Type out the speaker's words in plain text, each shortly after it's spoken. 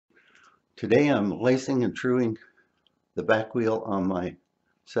Today I'm lacing and truing the back wheel on my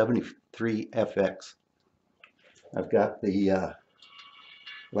 73 FX. I've got the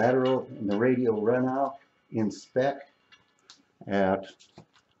lateral and the radial runout in spec at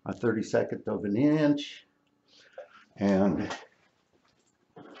a 32nd of an inch, and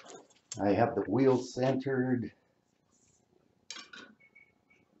I have the wheel centered.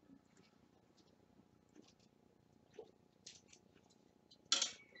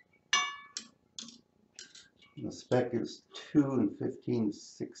 The spec is 2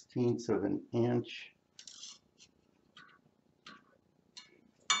 15/16 of an inch.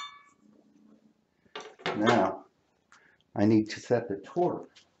 Now I need to set the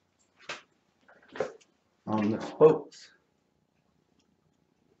torque on the spokes.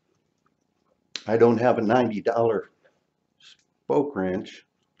 I don't have a $90 spoke wrench,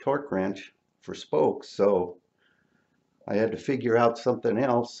 torque wrench for spokes, so I had to figure out something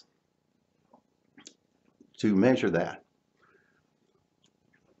else to measure that.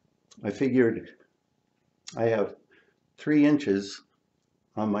 I figured I have 3 inches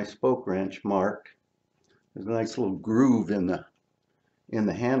on my spoke wrench marked. There's a nice little groove in the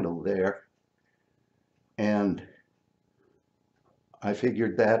handle there, and I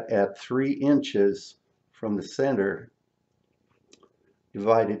figured that at 3 inches from the center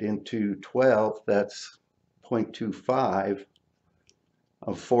divided into 12, that's 0.25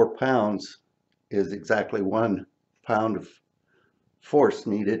 of 4 pounds is exactly 1 pound of force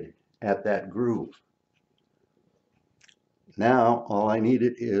needed at that groove. Now all I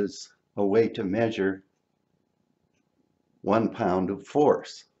needed is a way to measure 1 pound of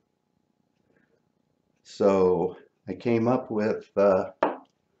force. So I came up with a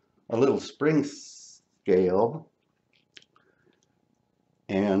little spring scale,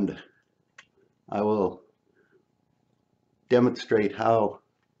 and I will demonstrate how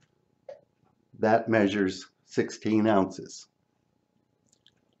that measures 16 ounces.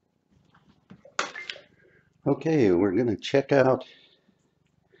 Okay, we're going to check out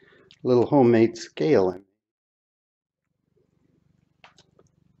a little homemade scale.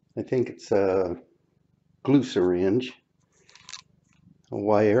 I think it's a glue syringe, a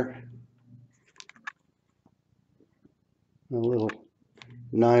wire, a little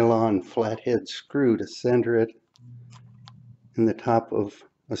nylon flathead screw to center it in the top of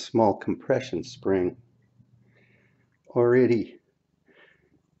a small compression spring. Already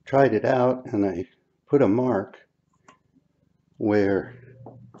tried it out, and I put a mark where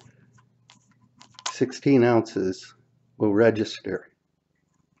 16 ounces will register.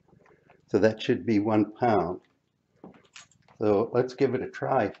 So that should be 1 pound. So let's give it a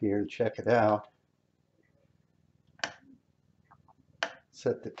try here and check it out.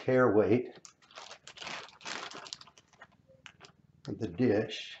 Set the tare weight of the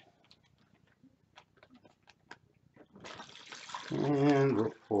dish, and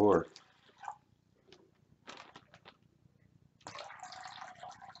we'll pour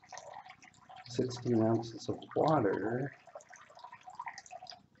 16 ounces of water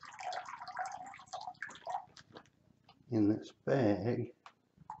in this bag.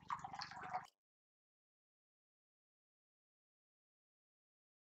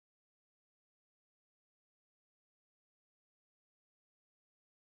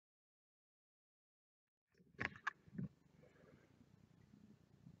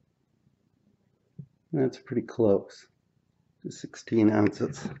 That's pretty close to 16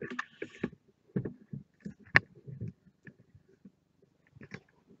 ounces.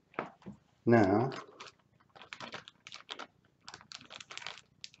 Now,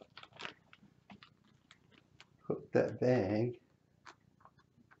 hook that bag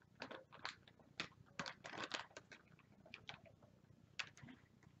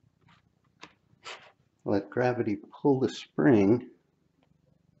let gravity pull the spring.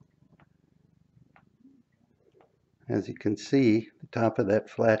 As you can see, the top of that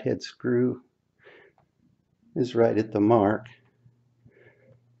flathead screw is right at the mark.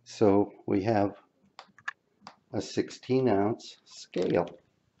 So we have a 16-ounce scale.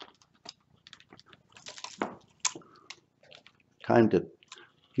 Time to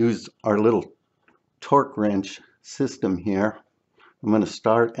use our little torque wrench system here. I'm going to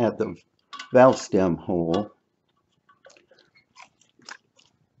start at the valve stem hole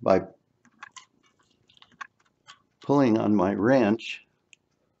by pulling on my wrench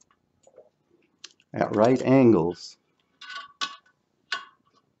at right angles.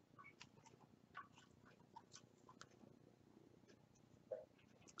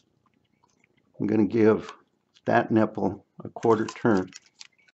 I'm going to give that nipple a quarter turn.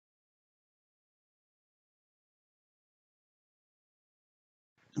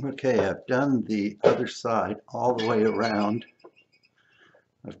 Okay, I've done the other side all the way around.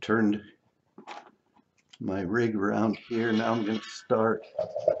 I've turned my rig around here. Now I'm going to start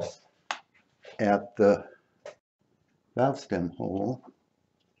at the valve stem hole.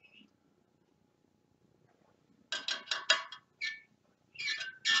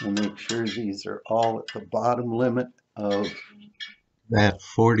 And make sure these are all at the bottom limit of that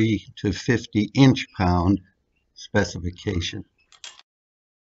 40 to 50 inch-pound specification.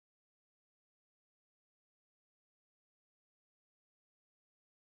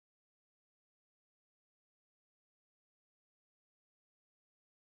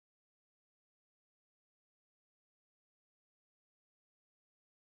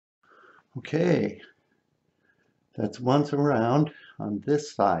 Okay, that's once around on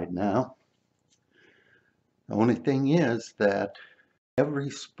this side now. The only thing is that every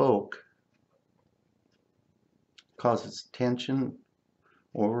spoke causes tension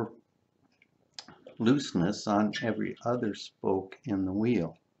or looseness on every other spoke in the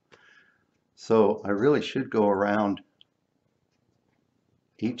wheel. So I really should go around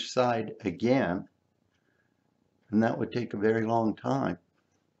each side again, and that would take a very long time.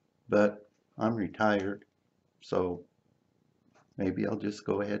 But I'm retired, so maybe I'll just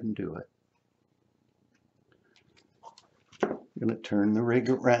go ahead and do it. I'm going to turn the rig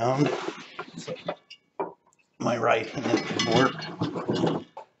around so my right hand can work.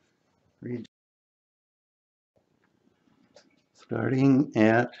 Starting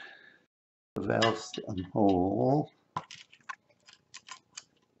at the valve stem hole.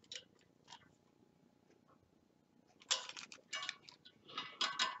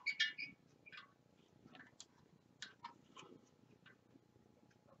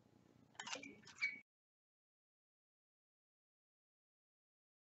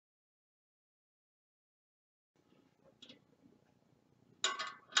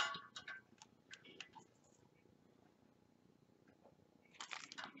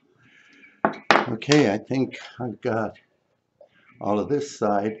 Okay, I think I've got all of this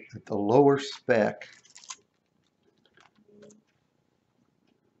side at the lower spec.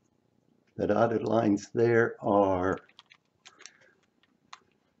 The dotted lines there are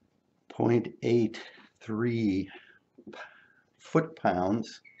 0.83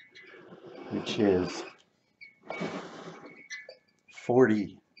 foot-pounds, which is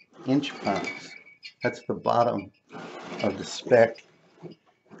 40 inch-pounds. That's the bottom of the spec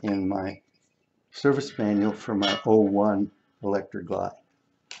in my service manual for my 01 Electra Glide.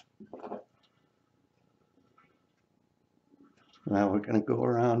 Now we're going to go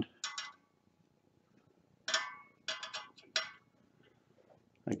around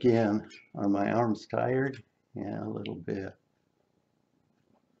again. Are my arms tired? Yeah, a little bit.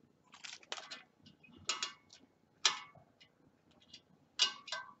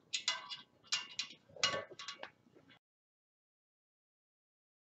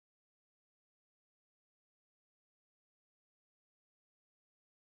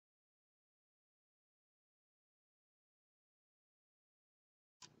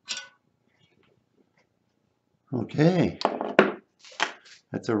 Okay,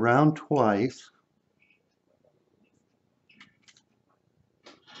 that's around twice.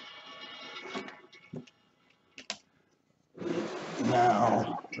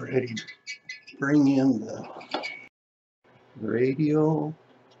 Now, ready to bring in the radial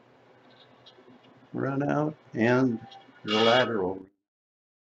run out and the lateral.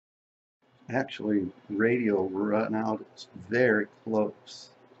 Actually, radial run out is very close.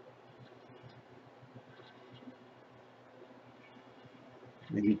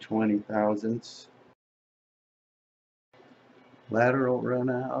 Maybe 20 thousandths. Lateral run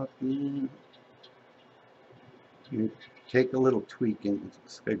out, you take a little tweaking.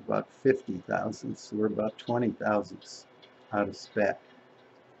 It's about 50 thousandths. So we're about 20 thousandths out of spec.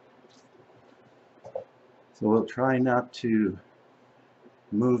 So we'll try not to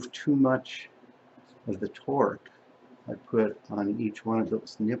move too much of the torque I put on each one of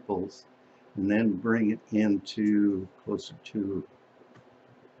those nipples, and then bring it into closer to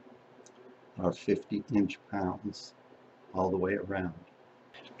our 50 inch-pounds all the way around.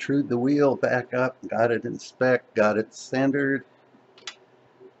 Trued the wheel back up, got it in spec, got it centered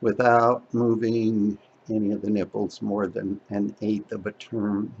without moving any of the nipples more than 1/8 of a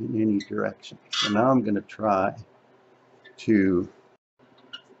turn in any direction. So now I'm going to try to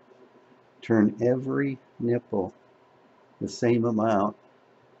turn every nipple the same amount,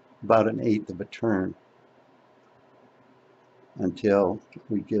 about 1/8 of a turn, until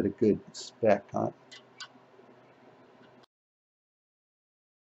we get a good spec on.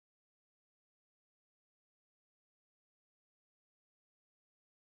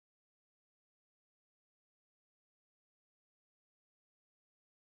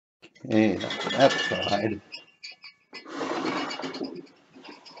 Okay, that's that side.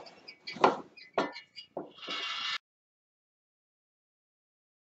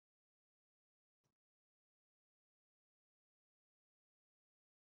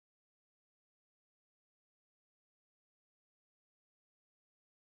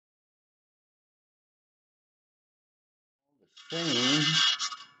 Same.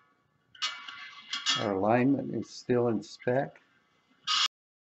 Our alignment is still in spec.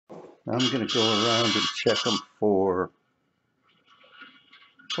 Now I'm going to go around and check them for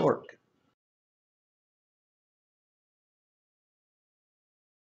torque.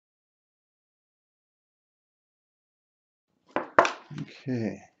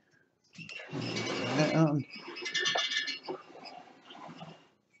 Okay, turn it around.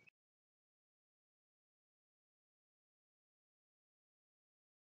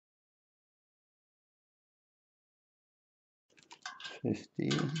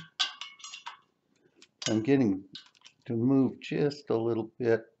 50. I'm getting to move just a little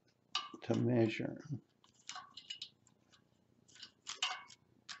bit to measure.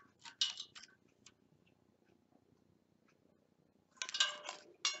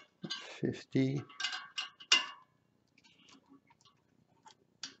 50.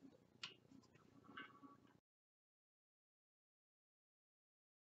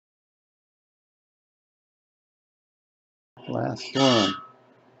 Last one.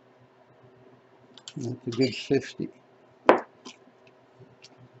 That's a good 50.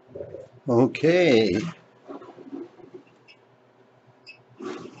 Okay.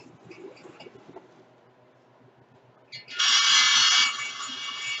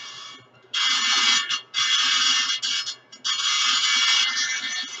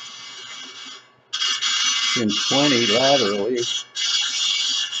 In 20 laterally.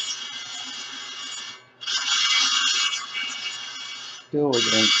 Still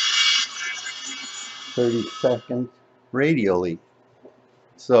within 30 seconds radially.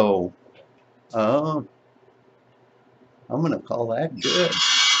 So, I'm going to call that good.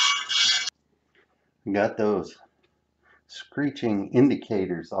 Got those screeching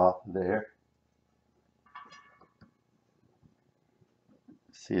indicators off there.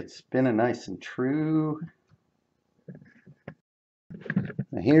 See, it's spinning nice and true.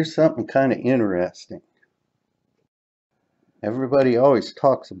 Now here's something kind of interesting. Everybody always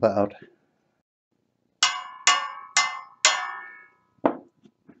talks about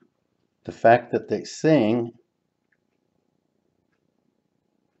the fact that they sing.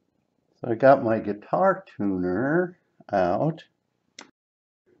 So I got my guitar tuner out.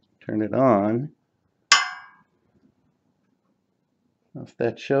 Turn it on. If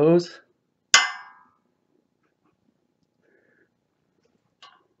that shows.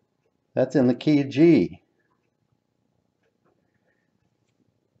 That's in the key of G.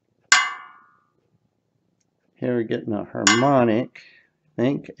 Here we're getting a harmonic, I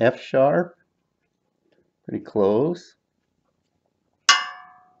think, F sharp. Pretty close.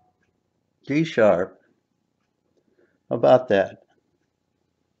 G sharp. How about that?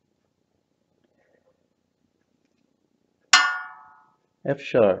 F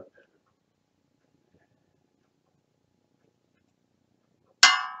sharp.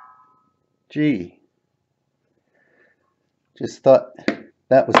 G. Just thought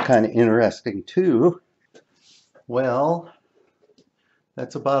that was kind of interesting too. Well,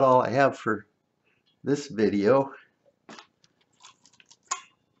 that's about all I have for this video.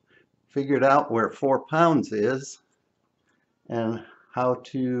 Figured out where 4 pounds is and how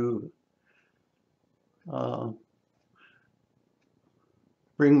to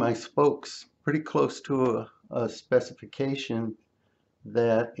bring my spokes pretty close to a specification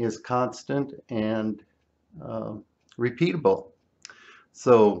that is constant and repeatable.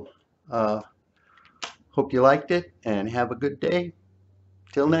 So hope you liked it and have a good day.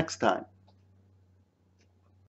 Till next time.